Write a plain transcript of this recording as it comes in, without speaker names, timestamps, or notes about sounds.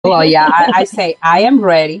Well, yeah, I say I am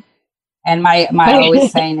ready. And my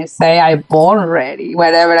always saying is say I born ready.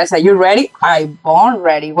 Whenever I say you ready, I born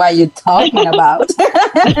ready. What are you talking about?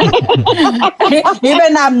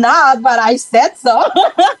 Even I'm not, but I said so.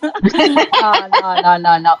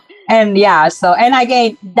 No. And yeah, so and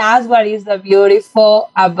again, that's what is the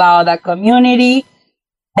beautiful about the community.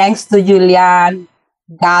 Thanks to Julian,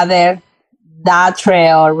 gather that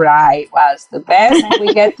trail ride was the best, and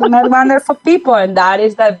we get to meet wonderful people, and that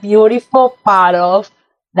is the beautiful part of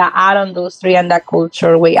the art industry and the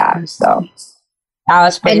culture we are. So that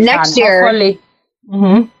was pretty and fun. next year, Hopefully,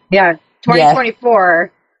 yeah, yeah.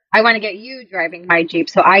 2024. I want to get you driving my Jeep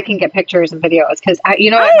so I can get pictures and videos because my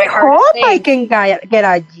I hardest hope thing. I can get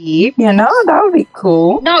a Jeep. You know, that would be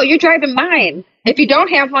cool. No, you're driving mine. If you don't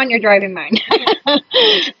have one, you're driving mine.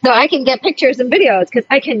 So I can get pictures and videos because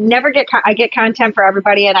I can never I get content for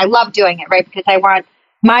everybody, and I love doing it, right? Because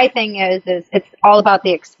my thing is it's all about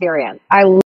the experience. I